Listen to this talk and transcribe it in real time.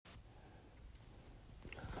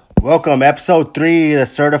Welcome, episode 3, the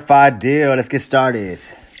certified deal. Let's get started.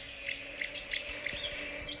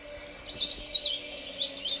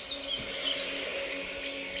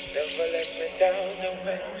 Never let me down the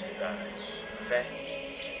way.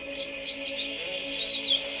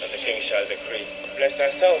 And the king shall decree, bless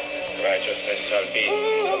thy soul, righteousness shall be.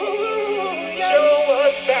 Show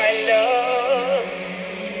us thy love.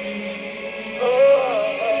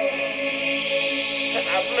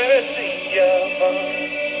 Have mercy upon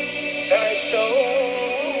thy soul.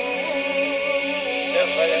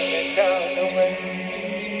 Never let me down the way.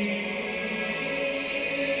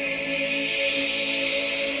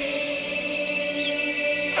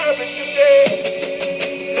 Having today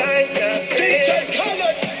like a DJ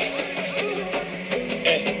Khaled.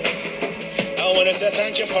 I wanna say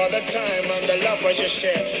thank you for the time and the love what you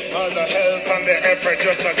share, all the help and the effort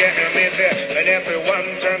just for getting me there. And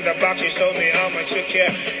everyone turned the back, you showed me how much you care.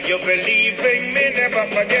 You believe in me, never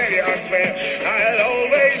forget it, I swear. I'll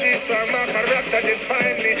always be strong, my character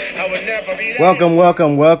define me. I will never be there.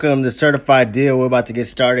 Welcome. The certified deal. We're about to get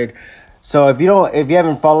started. So if you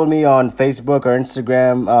haven't followed me on Facebook or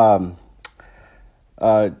Instagram,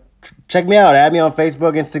 check me out. Add me on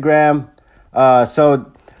Facebook, Instagram.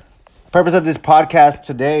 So purpose of this podcast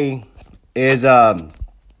today is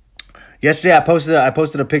yesterday I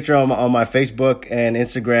posted a picture on my Facebook and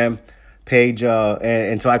Instagram page,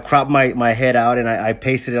 and so I cropped my head out and I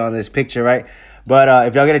pasted it on this picture, right? But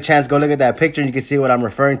if y'all get a chance, go look at that picture and you can see what I'm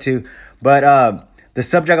referring to. But the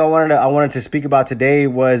subject I wanted to speak about today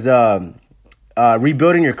was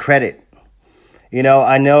rebuilding your credit. You know,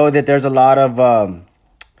 I know that there's a lot of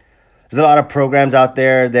programs out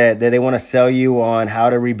there that they want to sell you on how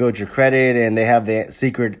to rebuild your credit, and they have the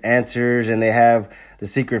secret answers and they have the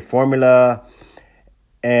secret formula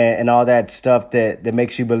and all that stuff that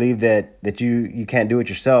makes you believe that you can't do it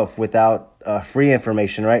yourself without free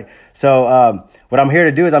information, right? So what I'm here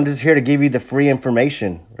to do is I'm just here to give you the free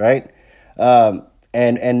information, right?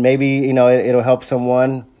 And maybe, you know, it'll help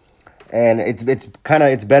someone. And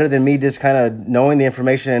it's better than me just kind of knowing the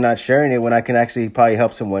information and not sharing it when I can actually probably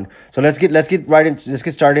help someone. So let's get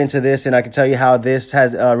started into this, and I can tell you how this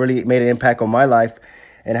has really made an impact on my life,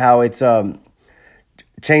 and how it's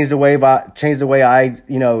changed the way I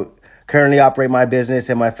currently operate my business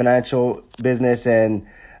and my financial business, and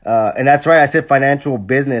that's right, I said financial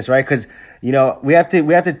business, right? Because we have to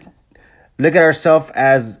look at ourselves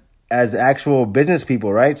as actual business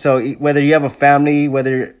people, right? So whether you have a family,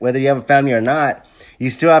 whether you have a family or not,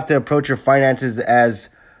 you still have to approach your finances as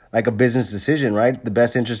like a business decision, right? The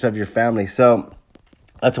best interest of your family. So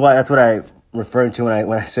that's what I referred to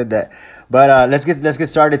when I said that. But let's get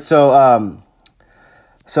started. So a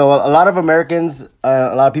lot of Americans,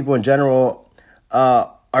 a lot of people in general,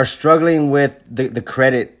 are struggling with the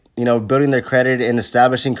credit, building their credit and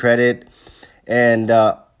establishing credit, and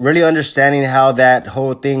really understanding how that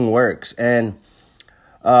whole thing works. And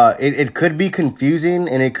it could be confusing,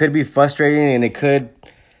 and it could be frustrating, and it could,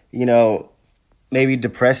 maybe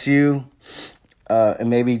depress you, and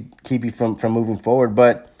maybe keep you from moving forward.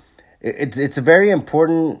 But it's a very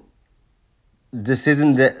important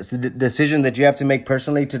decision that you have to make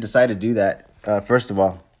personally to decide to do that, first of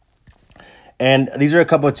all. And these are a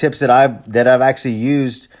couple of tips that I've actually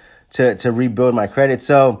used to rebuild my credit.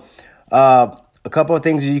 So a couple of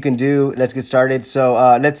things you can do. Let's get started. So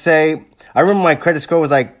let's say I remember my credit score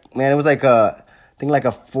was I think like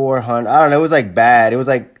a 400. I don't know. It was like bad. It was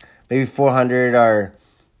like maybe 400, or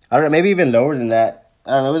I don't know, maybe even lower than that.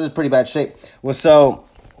 I don't know. It was in pretty bad shape. Well, so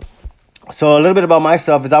a little bit about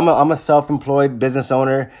myself is I'm a self-employed business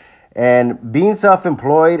owner, and being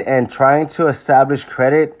self-employed and trying to establish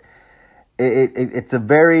credit,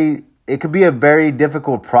 it could be a very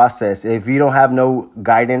difficult process if you don't have no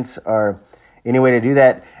guidance or any way to do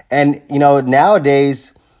that. And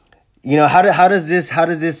nowadays, how does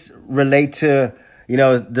this relate to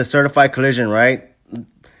the certified collision, right?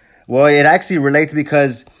 Well, it actually relates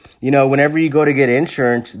because whenever you go to get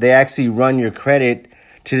insurance, they actually run your credit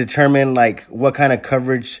to determine like what kind of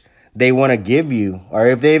coverage they want to give you, or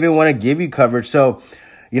if they even want to give you coverage. So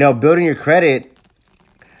building your credit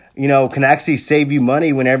can actually save you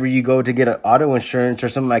money whenever you go to get an auto insurance or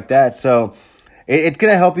something like that. So it's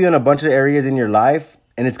going to help you in a bunch of areas in your life,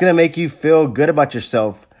 and it's going to make you feel good about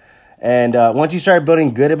yourself. And once you start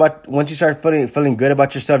feeling good about yourself,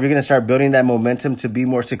 you're going to start building that momentum to be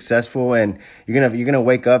more successful, and you're going to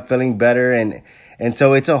wake up feeling better. And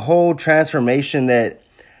so it's a whole transformation that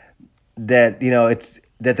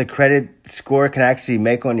the credit score can actually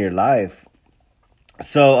make on your life.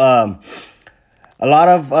 So a lot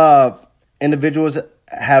of individuals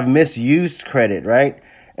have misused credit, right?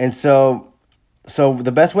 And so So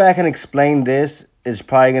the best way I can explain this is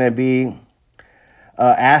probably going to be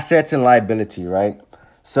assets and liability, right?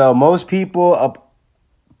 So most people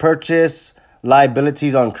purchase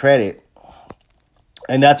liabilities on credit,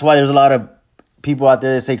 and that's why there's a lot of people out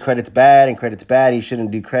there that say credit's bad and credit's bad. You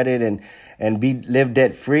shouldn't do credit and live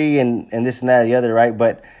debt free and this and that and the other, right?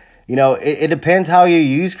 But it depends how you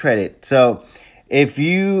use credit. So if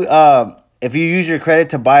you use your credit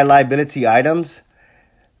to buy liability items,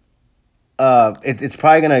 it's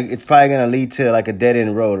probably gonna lead to like a dead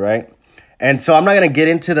end road, right? And so I'm not gonna get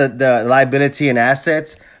into the liability and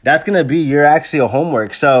assets. That's gonna be your actual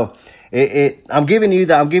homework. So I'm giving you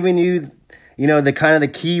the kind of the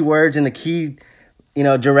key words and the key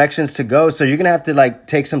directions to go. So you're gonna have to like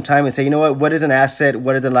take some time and say, what is an asset,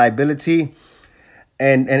 what is a liability,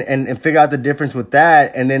 and figure out the difference with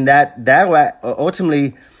that, and then that will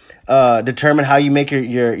ultimately determine how you make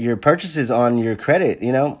your purchases on your credit.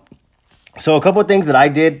 So a couple of things that I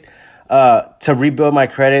did to rebuild my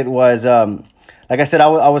credit was, like I said,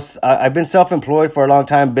 I've been self-employed for a long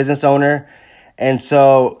time, business owner. And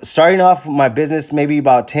so starting off my business maybe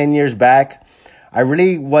about 10 years back, I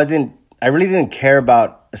really didn't care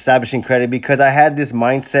about establishing credit because I had this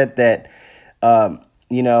mindset that, I'm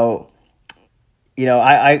going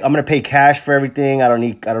to pay cash for everything. I don't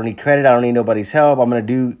need credit. I don't need nobody's help. I'm going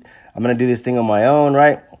to do this thing on my own.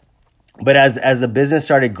 Right. But as the business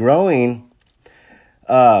started growing,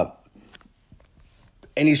 and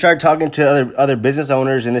you start talking to other business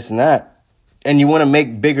owners and this and that, and you want to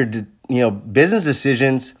make bigger, business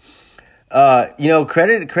decisions,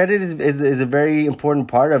 credit is a very important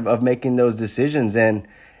part of making those decisions and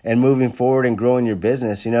moving forward and growing your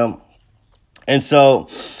business, And so,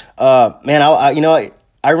 man,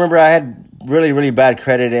 I remember I had really, really bad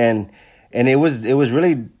credit and it was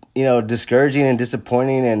really, discouraging and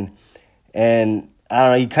disappointing and I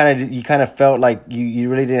don't know, you kind of felt like you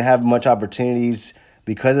really didn't have much opportunities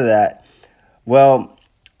because of that. Well,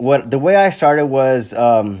 the way I started was,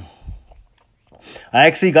 I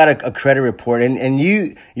actually got a credit report, and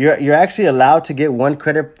you're actually allowed to get one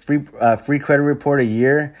free credit report a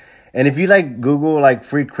year. And if you like Google like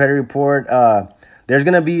free credit report, there's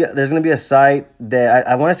gonna be a site that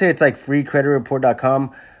I want to say it's like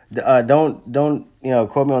freecreditreport.com. Don't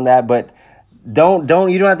quote me on that, but you don't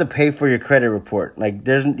have to pay for your credit report. Like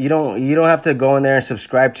you don't have to go in there and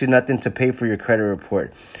subscribe to nothing to pay for your credit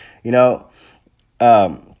report.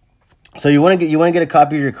 So you want to get a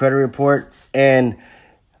copy of your credit report, and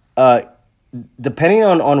depending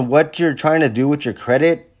on what you're trying to do with your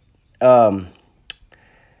credit,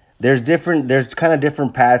 there's kind of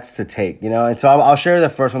different paths to take, and so I'll share the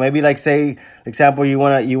first one. Maybe like say, example, you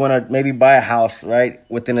want to maybe buy a house, right,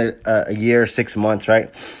 within a year, 6 months,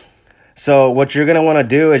 right? So what you're gonna want to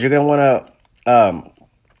do is you're gonna want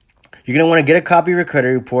to get a copy of your credit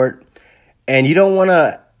report, and you don't want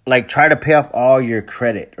to like try to pay off all your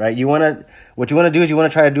credit, right? What you want to do is you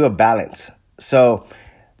want to try to do a balance. So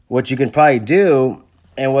what you can probably do,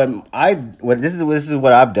 and this is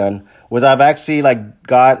what I've done, was I've actually like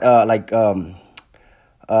got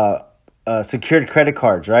secured credit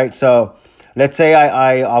cards, right? So let's say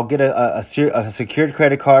I'll get a secured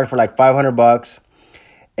credit card for like $500,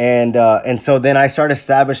 and so then I start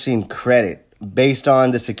establishing credit based on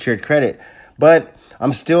the secured credit, but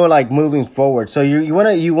I'm still like moving forward. So you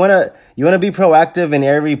wanna be proactive in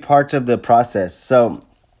every part of the process. So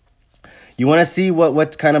you want to see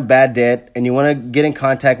what's kind of bad debt, and you want to get in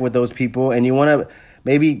contact with those people, and you want to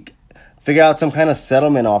maybe figure out some kind of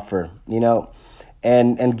settlement offer,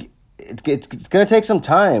 and it's gonna take some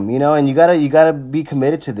time, and you gotta be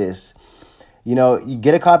committed to this. You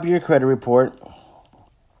get a copy of your credit report,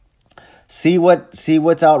 see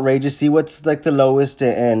what's outrageous, see what's like the lowest,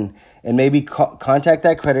 and maybe contact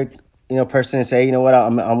that credit person and say, what,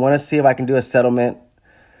 I want to see if I can do a settlement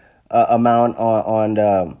amount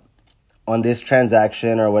on this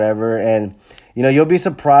transaction or whatever, and you'll be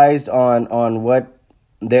surprised on what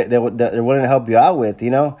they're willing to help you out with,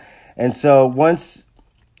 and so once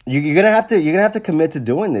you're gonna have to commit to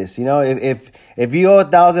doing this, if you owe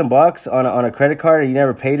 $1,000 on a credit card and you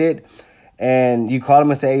never paid it, and you call them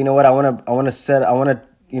and say, what, I want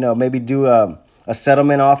to maybe do a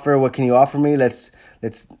settlement offer. What can you offer me? Let's I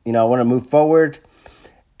want to move forward.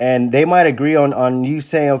 And they might agree on you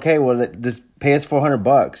saying, okay, well, just pay us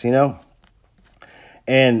 $400,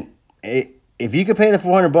 And if you could pay the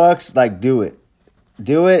 $400, like do it,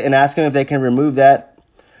 and ask them if they can remove that,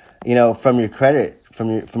 from your credit, from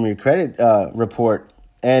your credit report.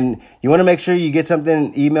 And you want to make sure you get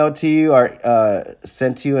something emailed to you or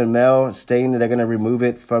sent to you in mail stating that they're going to remove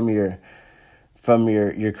it from your from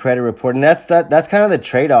your credit report. And that's kind of the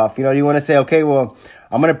trade-off. You know, you want to say, okay, well,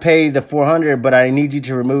 I'm going to pay the $400, but I need you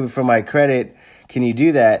to remove it from my credit. Can you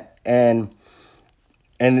do that? And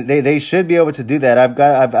they should be able to do that.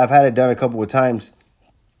 I've had it done a couple of times.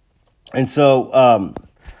 And so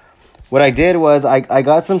what I did was I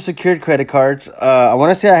got some secured credit cards. I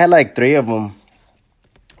want to say I had like 3 of them.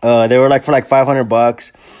 They were like for like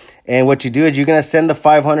 $500. And what you do is you're going to send the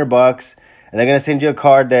 $500 and they're going to send you a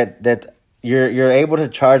card that you're able to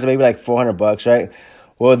charge maybe like $400, right?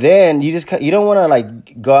 Well, then you don't want to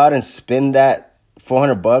like go out and spend that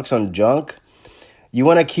 $400 on junk. You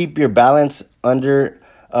want to keep your balance under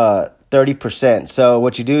 30%. So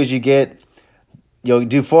what you do is you'll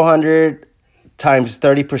do 400 times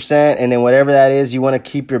 30%, and then whatever that is, you want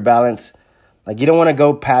to keep your balance. Like you don't want to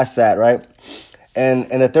go past that, right? And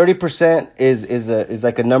the 30% is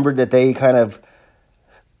like a number that they kind of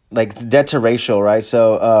like debt to ratio, right?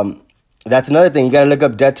 So that's another thing. You got to look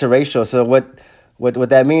up debt to ratio. So what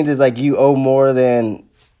that means is like you owe more than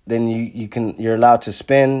you're allowed to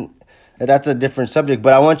spend. That's a different subject,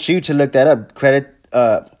 but I want you to look that up. Credit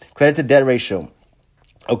to debt ratio.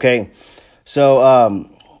 Okay. So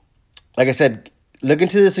like I said, look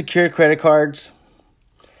into the secured credit cards.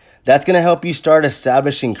 That's going to help you start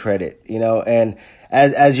establishing credit, you know, and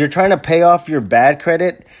as you're trying to pay off your bad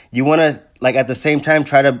credit, you want to like at the same time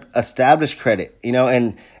try to establish credit, you know,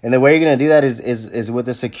 and the way you're going to do that is with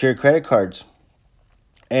the secured credit cards.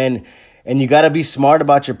 And you got to be smart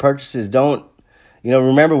about your purchases. Don't, you know,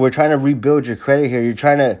 remember, we're trying to rebuild your credit here.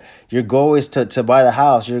 Your goal is to buy the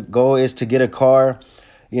house. Your goal is to get a car,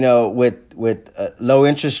 you know, with a low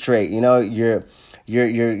interest rate. You know,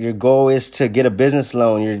 your goal is to get a business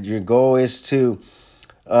loan. Your goal is to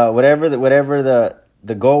whatever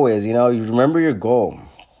the goal is. You know, you remember your goal,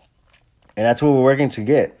 and that's what we're working to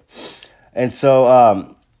get. And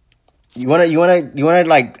so you want to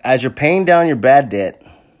like, as you're paying down your bad debt,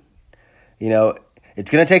 you know, it's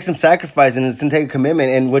going to take some sacrifice and it's going to take a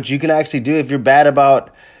commitment. And what you can actually do if you're bad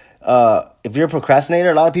about, if you're a procrastinator,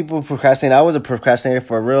 a lot of people procrastinate. I was a procrastinator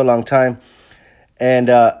for a real long time. And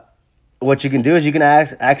what you can do is you can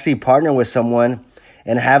actually partner with someone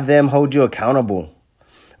and have them hold you accountable,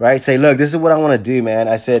 right? Say, look, this is what I want to do, man.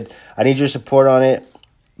 I said, I need your support on it,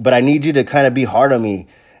 but I need you to kind of be hard on me.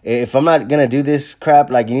 If I'm not going to do this crap,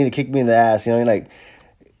 like you need to kick me in the ass, you know,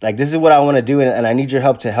 like this is what I want to do. And I need your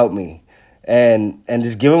help to help me. And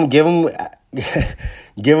just give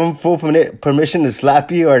them full permission to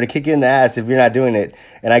slap you or to kick you in the ass if you're not doing it.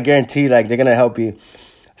 And I guarantee, like, they're gonna help you.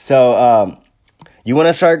 So you want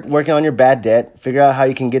to start working on your bad debt. Figure out how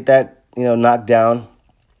you can get that, you know, knocked down.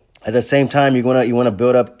 At the same time, you want to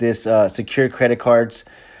build up this secured credit cards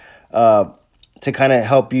to kind of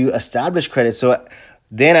help you establish credit. So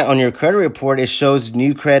then on your credit report, it shows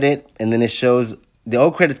new credit, and then it shows the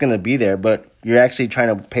old credit's going to be there, but you're actually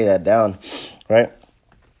trying to pay that down, right?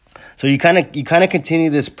 So you kind of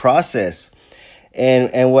continue this process,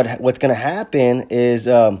 and what's going to happen is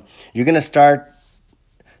you're going to start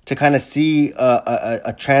to kind of see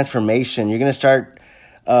a transformation. You're going to start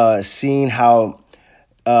seeing how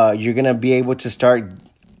you're going to be able to start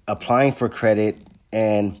applying for credit,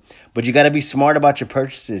 but you got to be smart about your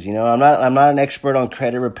purchases. You know, I'm not an expert on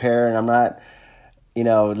credit repair, and I'm not, you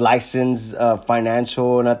know, licensed financial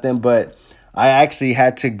or nothing, but I actually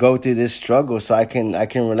had to go through this struggle, so I can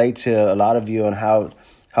relate to a lot of you on how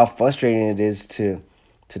frustrating it is to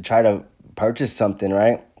try to purchase something,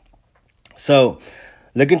 right? So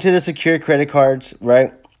look into the secured credit cards,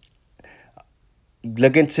 right?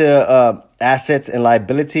 Look into assets and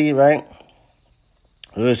liability, right?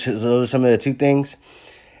 Those are some of the 2 things,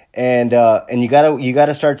 and you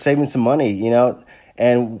gotta start saving some money, you know.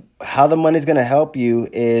 And how the money's gonna help you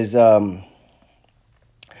is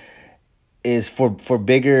for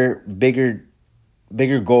bigger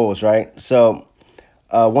goals, right? So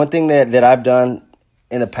one thing that I've done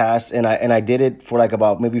in the past, and I did it for like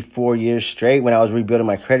about maybe 4 years straight when I was rebuilding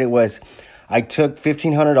my credit, was I took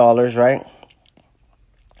 $1,500, right?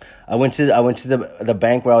 I went to the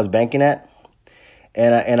bank where I was banking at,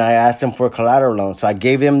 and I asked them for a collateral loan. So I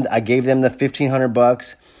gave them the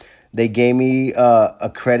 $1,500. They gave me a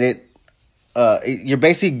credit. You're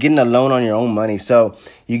basically getting a loan on your own money. So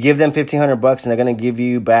you give them $1,500 and they're going to give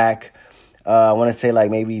you back, I want to say like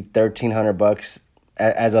maybe $1,300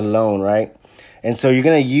 as a loan, right? And so you're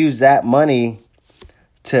going to use that money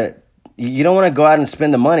you don't want to go out and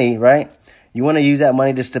spend the money, right? You want to use that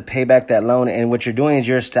money just to pay back that loan. And what you're doing is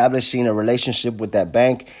you're establishing a relationship with that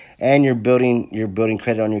bank, and you're building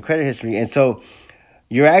credit on your credit history. And so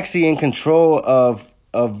you're actually in control of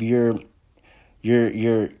your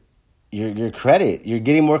your credit. You're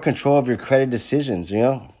getting more control of your credit decisions, you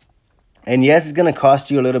know? And yes, it's going to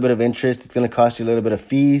cost you a little bit of interest. It's going to cost you a little bit of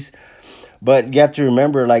fees. But you have to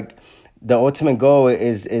remember, like, the ultimate goal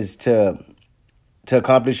is to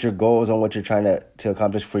accomplish your goals on what you're trying to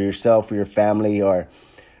accomplish for yourself, for your family, or,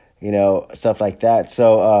 you know, stuff like that.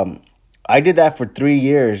 So I did that for 3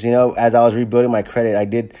 years, you know, as I was rebuilding my credit. I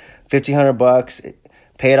did $1,500,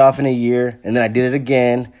 pay it off in a year, and then I did it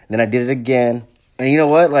again, and then I did it again. And you know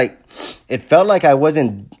what? Like, it felt like I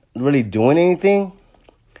wasn't really doing anything.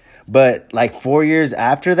 But like 4 years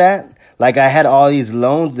after that, like, I had all these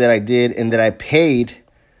loans that I did and that I paid.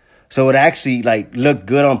 So it actually, like, looked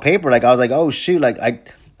good on paper. Like, I was like, oh, shoot,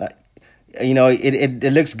 like, you know,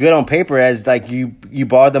 it looks good on paper as, like, you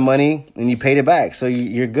borrowed the money and you paid it back. So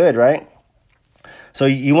you're good, right? So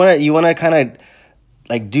you want to kind of,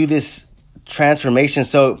 like, do this transformation.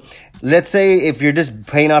 So let's say if you're just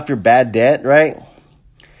paying off your bad debt, right?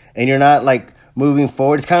 And you're not, like, moving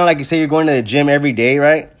forward. It's kind of like you say you're going to the gym every day,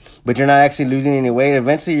 right? But you're not actually losing any weight.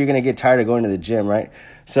 Eventually, you're going to get tired of going to the gym, right?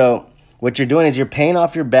 So what you're doing is you're paying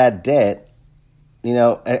off your bad debt, you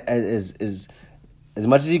know, as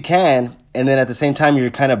much as you can. And then at the same time,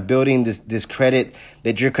 you're kind of building this credit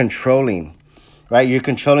that you're controlling, right? You're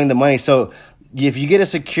controlling the money. So if you get a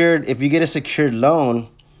secured loan,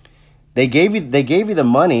 they gave you the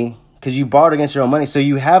money because you borrowed against your own money. So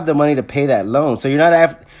you have the money to pay that loan. So you're not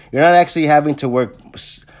actually having to work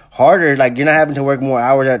harder. Like, you're not having to work more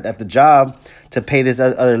hours at the job to pay this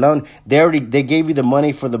other loan. They gave you the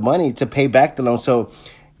money for the money to pay back the loan. So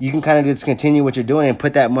you can kind of just continue what you're doing and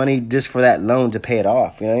put that money just for that loan to pay it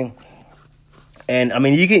off, you know? And I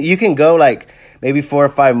mean, you can go like maybe 4 or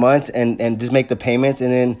 5 months and just make the payments.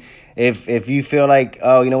 And then if you feel like,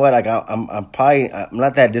 oh, you know what, like, I'm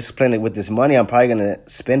not that disciplined with this money, I'm probably going to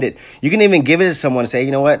spend it. You can even give it to someone and say,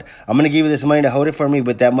 you know what, I'm going to give you this money to hold it for me,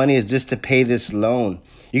 but that money is just to pay this loan.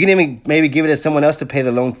 You can even maybe give it to someone else to pay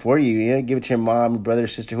the loan for you. You know, give it to your mom, your brother,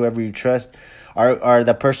 sister, whoever you trust, or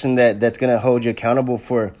the person that's going to hold you accountable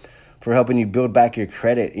for helping you build back your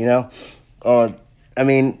credit, you know? I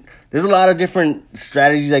mean, there's a lot of different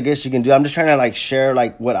strategies I guess you can do. I'm just trying to, like, share,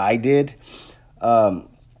 like, what I did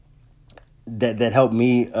that helped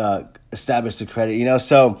me establish the credit, you know?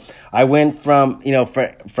 So I went from, you know,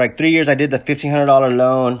 for like 3 years, I did the $1,500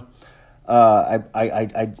 loan.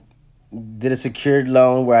 I did a secured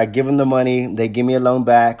loan where I give them the money, they give me a loan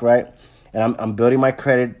back, right? And I'm building my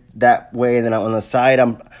credit that way. And then on the side,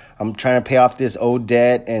 I'm trying to pay off this old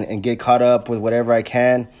debt and get caught up with whatever I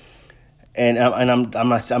can. And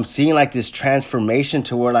I'm seeing, like, this transformation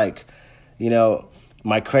to where, like, you know,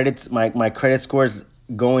 my credit scores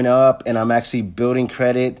going up, and I'm actually building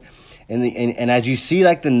credit. And as you see,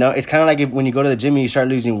 like, it's kind of like when you go to the gym and you start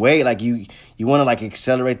losing weight, like, you want to, like,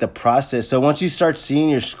 accelerate the process. So once you start seeing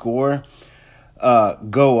your score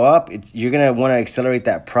go up, you're going to want to accelerate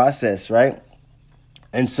that process, right?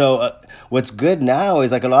 And so what's good now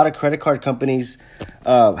is, like, a lot of credit card companies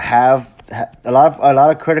have a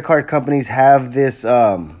lot of credit card companies have this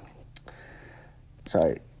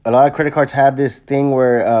a lot of credit cards have this thing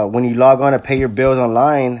where when you log on to pay your bills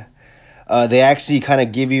online, they actually kind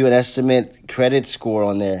of give you an estimate credit score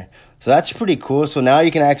on there. So that's pretty cool. So now you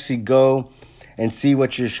can actually go and see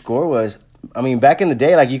what your score was. I mean, back in the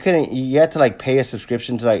day, like, you had to, like, pay a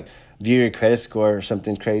subscription to, like, view your credit score or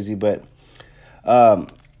something crazy. But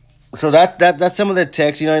so that's some of the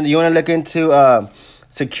techs. You know, you want to look into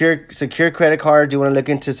secure credit cards. You want to look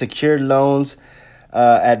into secured loans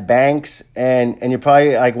at banks, and you're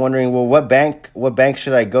probably, like, wondering, well, what bank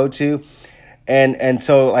should I go to? And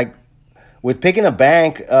so, like, with picking a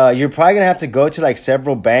bank, you're probably gonna have to go to, like,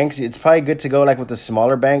 several banks. It's probably good to go, like, with a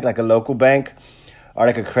smaller bank, like a local bank or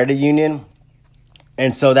like a credit union.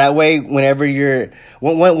 And so that way, whenever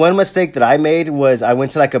one mistake that I made was I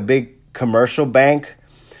went to, like, a big commercial bank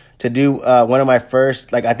to do one of my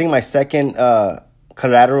first, like, I think my second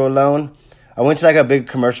collateral loan. I went to, like, a big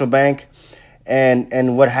commercial bank,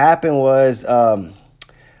 and what happened was,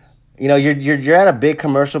 you know, you're at a big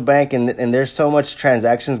commercial bank, and there's so much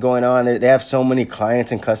transactions going on. They have so many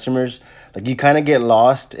clients and customers. Like, you kind of get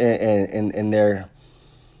lost in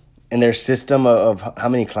their system of how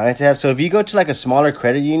many clients they have. So if you go to, like, a smaller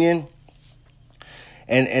credit union,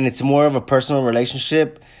 and it's more of a personal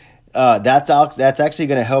relationship, that's actually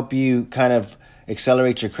going to help you kind of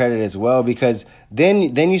accelerate your credit as well, because then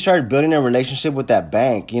you start building a relationship with that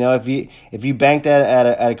bank. You know, if you banked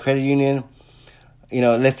at a credit union, you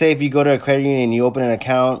know, let's say if you go to a credit union and you open an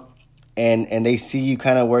account, and they see you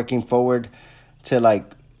kind of working forward to, like,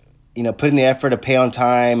 you know, putting the effort to pay on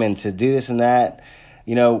time and to do this and that,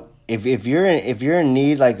 you know, if you're in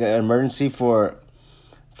need, like, an emergency for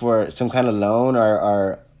for some kind of loan,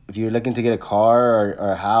 or if you're looking to get a car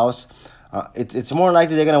or a house, it's more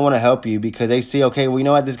likely they're going to want to help you because they see, okay, well, you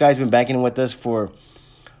know what, this guy's been banking with us for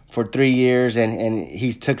 3 years, and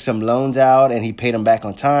he took some loans out and he paid them back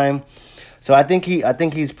on time. So I think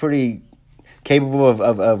he's pretty capable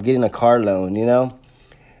of getting a car loan, you know,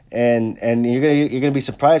 and you're gonna be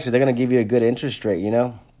surprised because they're gonna give you a good interest rate, you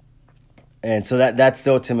know, and so that's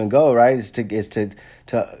the ultimate goal, right? Is to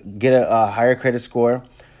get a higher credit score,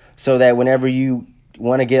 so that whenever you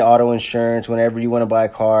want to get auto insurance, whenever you want to buy a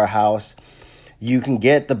car, a house, you can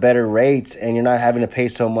get the better rates and you're not having to pay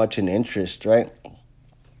so much in interest, right?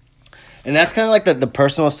 And that's kind of like the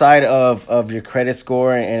personal side of your credit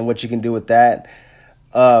score and what you can do with that.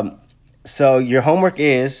 So your homework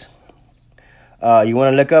is you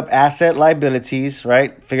want to look up asset liabilities,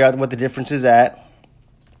 right? Figure out what the difference is at.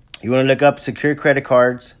 You want to look up secure credit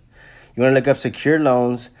cards. You want to look up secure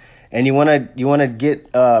loans. And you want to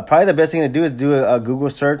get probably the best thing to do is do a Google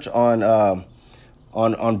search on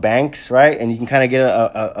banks, right? And you can kind of get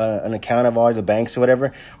an account of all the banks or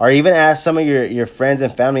whatever, or even ask some of your friends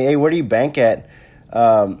and family, hey, where do you bank at?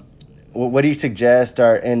 What do you suggest?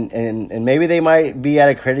 And maybe they might be at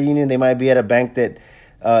a credit union, they might be at a bank that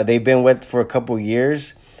they've been with for a couple of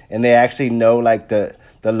years, and they actually know like the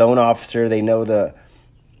loan officer, they know the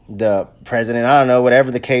president, I don't know, whatever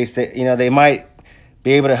the case, that you know they might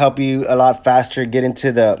be able to help you a lot faster get in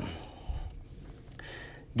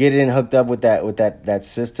hooked up with that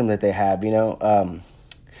system that they have, you know.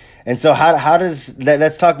 And so how does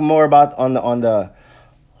let's talk more about on the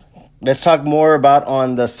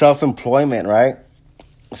self-employment, right?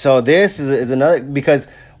 So this is another, because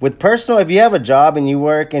with personal, if you have a job and you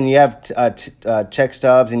work and you have check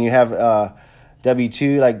stubs and you have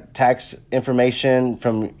W-2, like tax information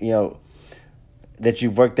from, you know, that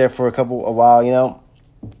you've worked there for a while, you know.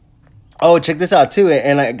 Oh, check this out too.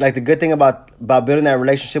 And like the good thing about building that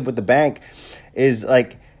relationship with the bank is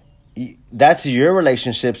like that's your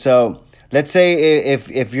relationship. So let's say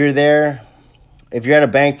if you're there, if you're at a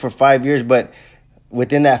bank for 5 years, but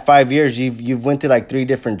within that 5 years you've went to like 3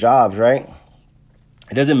 different jobs, right?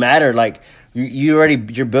 It doesn't matter. Like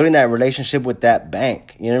you're building that relationship with that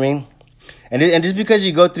bank. You know what I mean? And just because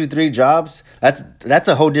you go through 3 jobs, that's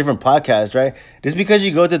a whole different podcast, right? Just because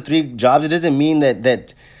you go through 3 jobs, it doesn't mean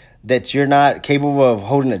that you're not capable of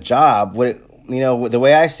holding a job. What you know, the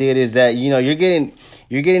way I see it is that, you know, you're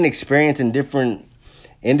getting experience in different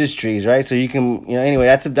industries, right? So you can, you know, anyway,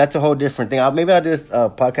 that's a whole different thing. Maybe I'll do a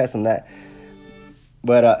podcast on that.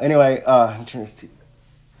 But anyway, I'm turning this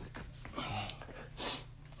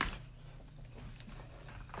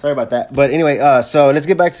Sorry about that. But anyway, so let's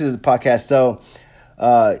get back to the podcast. So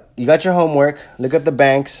you got your homework. Look up the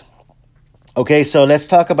banks. Okay, so let's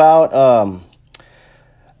talk about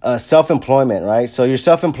self-employment, right? So you're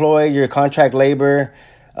self-employed, you're contract labor,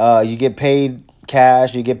 you get paid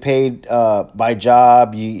cash, you get paid by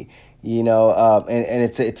job, and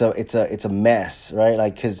it's a mess, right?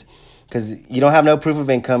 Like because you don't have no proof of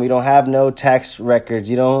income, you don't have no tax records,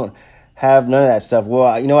 you don't have none of that stuff.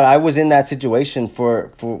 Well, you know what? I was in that situation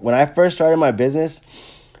for when I first started my business,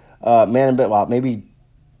 maybe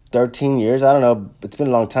 13 years. I don't know. It's been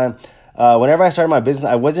a long time. Whenever I started my business,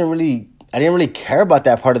 I didn't really care about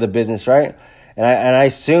that part of the business, right? And I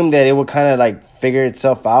assumed that it would kind of like figure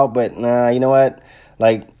itself out, but nah, you know what?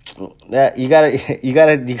 Like that, you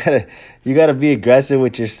gotta be aggressive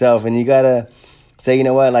with yourself, and you gotta say, you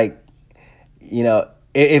know what? Like, you know,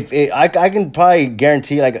 I can probably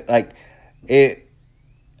guarantee I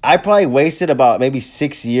probably wasted about maybe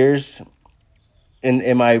 6 years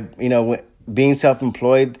in my, you know, being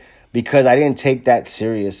self-employed, because I didn't take that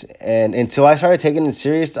serious. And until I started taking it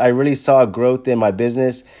serious, I really saw growth in my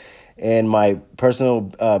business and my personal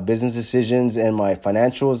business decisions and my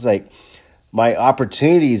financials, like my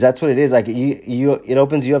opportunities. That's what it is. Like it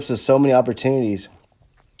opens you up to so many opportunities.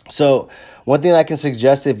 So one thing I can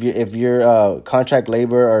suggest if you're contract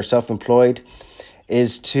labor or self-employed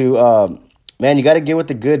is to, you got to get with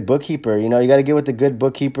a good bookkeeper. You know, you got to get with a good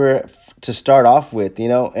bookkeeper to start off with, you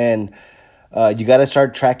know, and you got to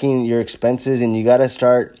start tracking your expenses, and you got to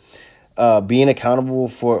start being accountable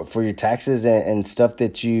for your taxes and stuff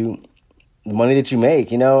the money that you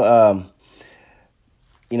make. You know,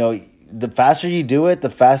 the faster you do it, the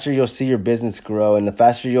faster you'll see your business grow, and the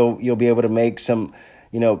faster you'll be able to make some,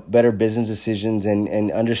 you know, better business decisions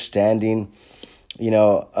and understanding, you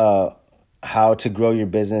know, how to grow your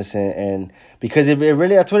business and because it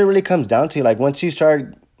really, that's what it really comes down to. Like once you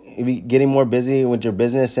start getting more busy with your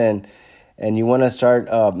business and you want to start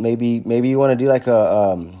maybe you want to do like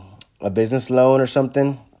a business loan or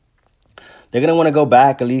something, they're gonna want to go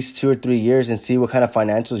back at least 2 or 3 years and see what kind of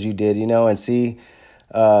financials you did, and see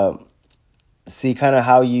kind of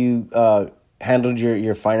how you handled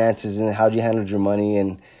your finances and how you handled your money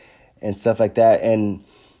and stuff like that. And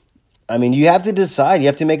I mean, you have to decide. You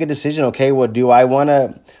have to make a decision. Okay, well, do I want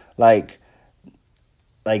to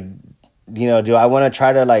do I want to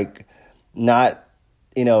try to not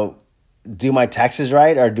do my taxes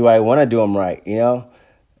right, or do I want to do them right? You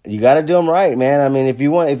got to do them right, man. I mean, if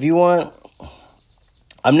you want,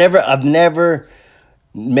 I've never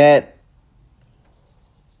met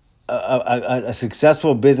a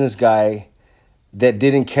successful business guy that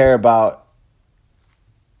didn't care about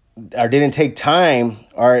or didn't take time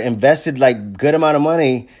or invested good amount of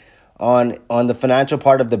money on the financial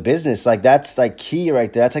part of the business. That's key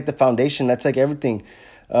right there. That's the foundation. That's everything.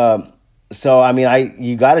 So I mean,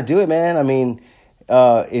 you got to do it, man. I mean,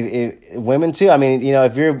 if women too. I mean,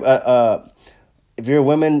 if you're a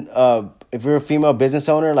woman, if you're a female business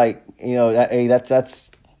owner, hey,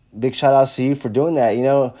 that's big shout out to you for doing that.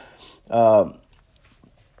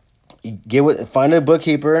 You find a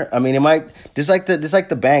bookkeeper. I mean, it might just like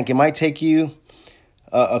the bank. It might take you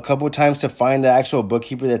a couple of times to find the actual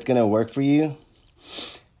bookkeeper that's gonna work for you.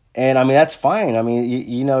 And I mean, that's fine. I mean,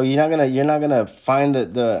 you're not gonna find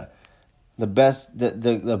the best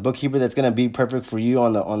the bookkeeper that's gonna be perfect for you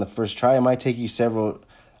on the first try. It might take you several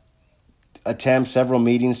attempts, several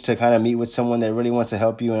meetings to kind of meet with someone that really wants to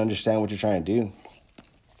help you and understand what you're trying to do.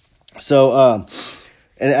 So,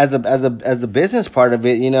 and as a business part of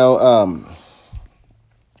it, you want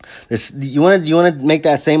to make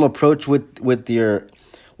that same approach with your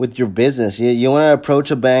business. You want to approach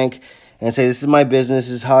a bank and say, "This is my business.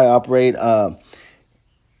 This is how I operate."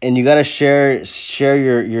 And you got to share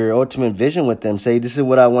your ultimate vision with them. Say, "This is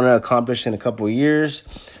what I want to accomplish in a couple of years.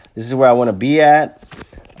 This is where I want to be at.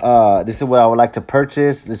 This is what I would like to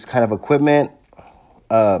purchase. This kind of equipment."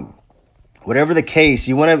 Whatever the case,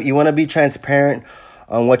 you want to be transparent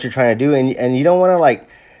on what you're trying to do, and you don't want to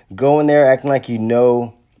go in there acting like you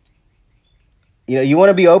want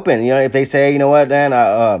to be open. If they say, "You know what,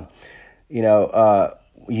 Dan, you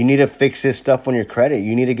need to fix this stuff on your credit.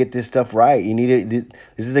 You need to get this stuff right. This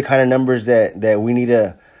is the kind of numbers that we need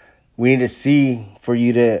to see for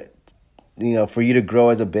you to grow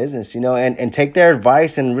as a business, and take their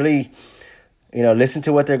advice and really, listen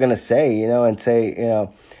to what they're going to say, and say,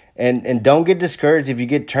 and don't get discouraged if you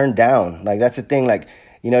get turned down. That's the thing.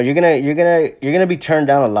 You're going to be turned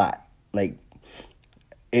down a lot.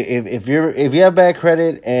 If you have bad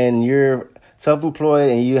credit and you're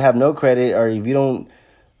self-employed and you have no credit, or if you don't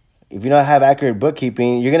have accurate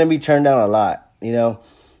bookkeeping, you're going to be turned down a lot. You're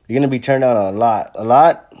going to be turned down a lot. A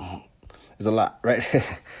lot is a lot, right?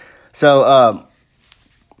 So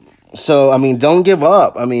I mean, don't give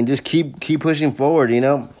up. I mean, just keep pushing forward,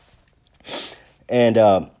 and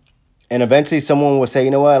eventually someone will say,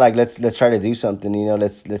 "You know what, let's try to do something,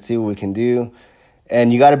 let's see what we can do."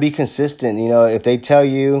 And you got to be consistent. If they tell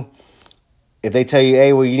you,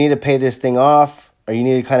 "Hey, well, you need to pay this thing off, or you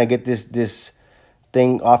need to kind of get this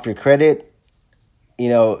thing off your credit,"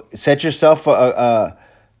 set yourself a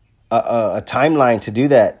timeline to do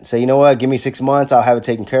that. Say, "You know what, give me 6 months, I'll have it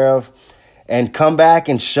taken care of," and come back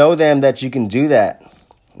and show them that you can do that.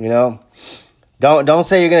 Don't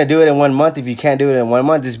say you're gonna do it in 1 month if you can't do it in 1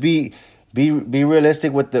 month. Just be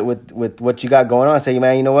realistic with what you got going on. Say,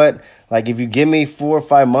 "Man, you know what? If you give me 4 or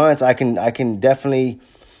 5 months, I can definitely,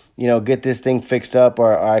 get this thing fixed up,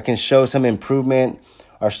 or I can show some improvement,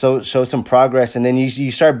 or show some progress." And then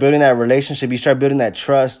you start building that relationship. You start building that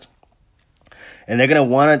trust, and they're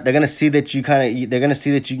gonna see that they're gonna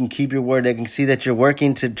see that you can keep your word. They can see that you're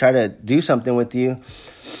working to try to do something with you,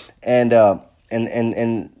 and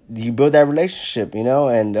you build that relationship,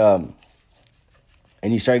 and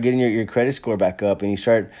you start getting your credit score back up, and you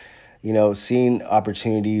start, seeing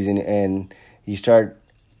opportunities, and you start,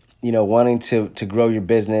 wanting to grow your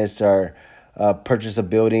business, or purchase a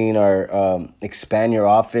building, or expand your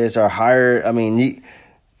office, or hire. I mean,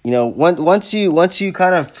 once you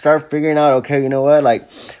kind of start figuring out, okay, you know what, I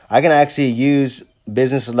can actually use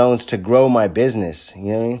business loans to grow my business,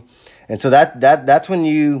 and so that's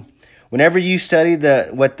whenever you study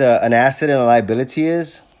what an asset and a liability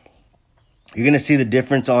is, you're gonna see the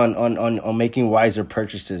difference on making wiser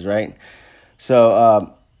purchases, right?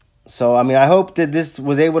 So I mean, I hope that this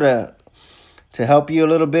was able to help you a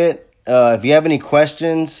little bit. If you have any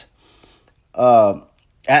questions,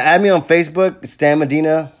 add me on Facebook, Stan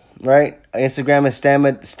Medina, right? Instagram is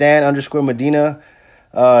Stan_Medina.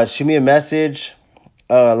 Shoot me a message.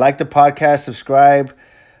 Like the podcast, subscribe.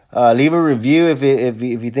 Leave a review if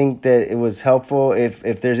you think that it was helpful.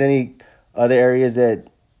 If there's any other areas that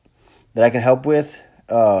that I can help with,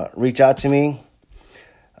 reach out to me.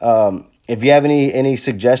 If you have any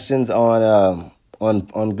suggestions on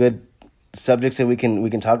good subjects that we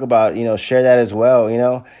can talk about, share that as well,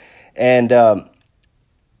 and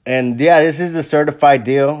yeah, this is a certified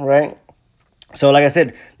deal, right? So like I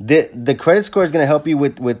said, the credit score is going to help you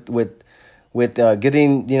with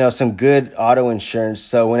getting, some good auto insurance.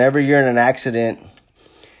 So whenever you're in an accident,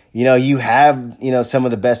 you have, some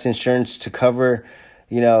of the best insurance to cover,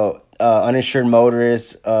 uninsured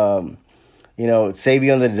motorists, save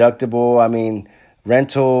you on the deductible. I mean,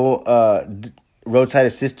 rental, roadside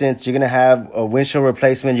assistance. You're going to have a windshield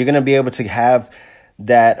replacement. You're going to be able to have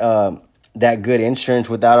that good insurance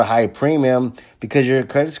without a high premium because your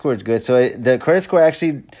credit score is good. So the credit score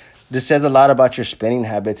actually just says a lot about your spending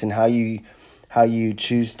habits and how you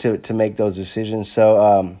choose to make those decisions.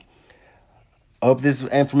 So I hope this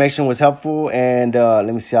information was helpful. And let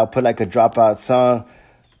me see. I'll put like a dropout song.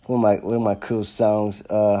 What are my cool songs?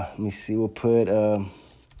 Let me see. We'll put. Let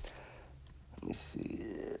me see.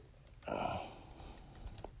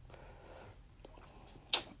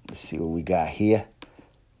 Let's see what we got here.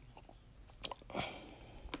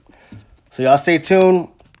 So y'all stay tuned.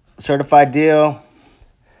 Certified deal.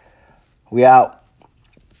 We out.